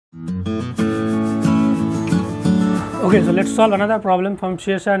Okay, so let's solve another problem from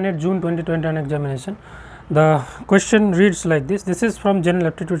CSIR-NET June 2021 examination. The question reads like this. This is from general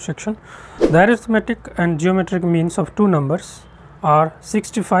aptitude section. The arithmetic and geometric means of two numbers are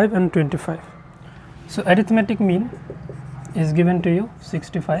 65 and 25. So arithmetic mean is given to you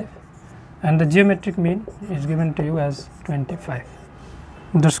 65 and the geometric mean is given to you as 25.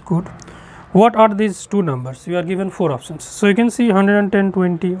 That's good. What are these two numbers? You are given four options. So you can see 110,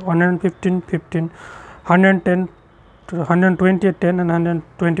 20, 115, 15, 110, 120, 10 and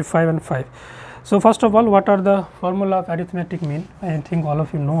 125 and 5. So first of all, what are the formula of arithmetic mean? I think all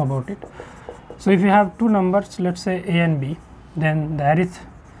of you know about it. So if you have two numbers, let's say a and b, then the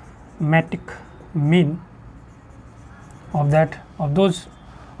arithmetic mean of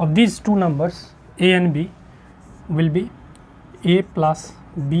these two numbers a and b will be a plus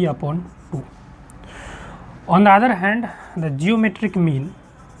b upon 2. On the other hand, the geometric mean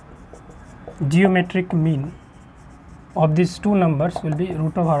of these two numbers will be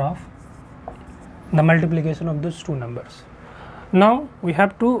root over of the multiplication of those two numbers. Now we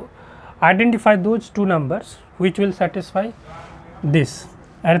have to identify those two numbers which will satisfy this.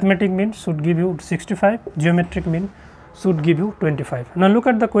 Arithmetic mean should give you 65, geometric mean should give you 25. Now look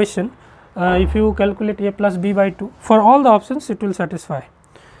at the question. If you calculate a plus b by 2, for all the options it will satisfy.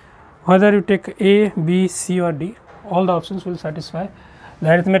 Whether you take a, b, c or d, all the options will satisfy the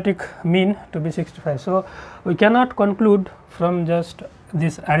arithmetic mean to be 65. So we cannot conclude from just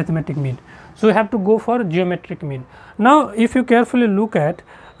this arithmetic mean. So we have to go for geometric mean. Now if you carefully look at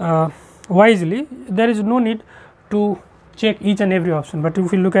wisely, there is no need to check each and every option, but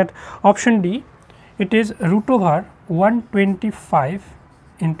if you look at option D, it is root over 125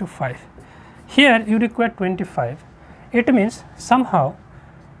 into 5. Here you require 25. It means somehow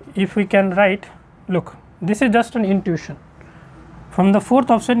if we can write, look, this is just an intuition. From the fourth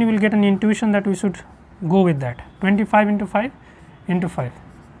option you will get an intuition that we should go with that 25 into 5 into 5.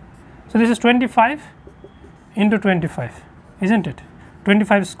 So this is 25 into 25, isn't it?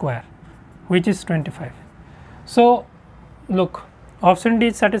 25 square, which is 25. So look, option D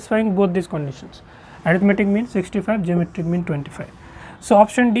is satisfying both these conditions. Arithmetic mean 65, geometric mean 25. So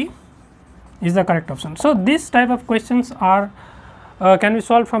option D is the correct option. So this type of questions are can be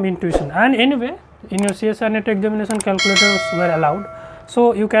solved from intuition, and anyway in your CSIR-NET examination calculators were allowed,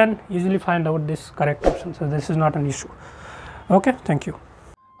 so you can easily find out this correct option. So this is not an issue. Okay, thank you.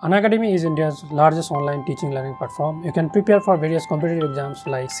 Unacademy is India's largest online teaching learning platform. You can prepare for various competitive exams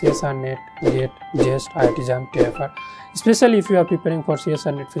like CSIR-NET, GATE, JEST, IIT JAM, TFR. Especially if you are preparing for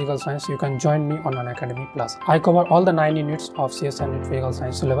CSIR-NET Physical Science, you can join me on Unacademy Plus. I cover all the 9 units of CSIR-NET Physical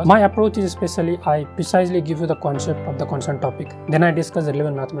Science syllabus. My approach is especially I precisely give you the concept of the concerned topic. Then I discuss the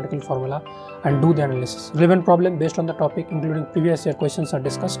relevant mathematical formula and do the analysis. Relevant problem based on the topic, including previous year questions, are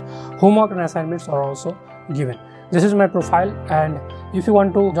discussed. Homework and assignments are also given. This is my profile, and if you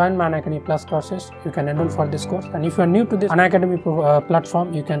want to join my Unacademy Plus courses, you can enroll for this course. And if you are new to this Unacademy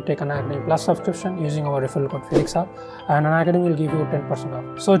platform, you can take Unacademy Plus subscription using our referral code FELIXUP, and Unacademy will give you 10%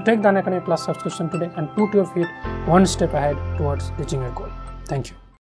 off. So take the Unacademy Plus subscription today and put your feet one step ahead towards reaching your goal. Thank you.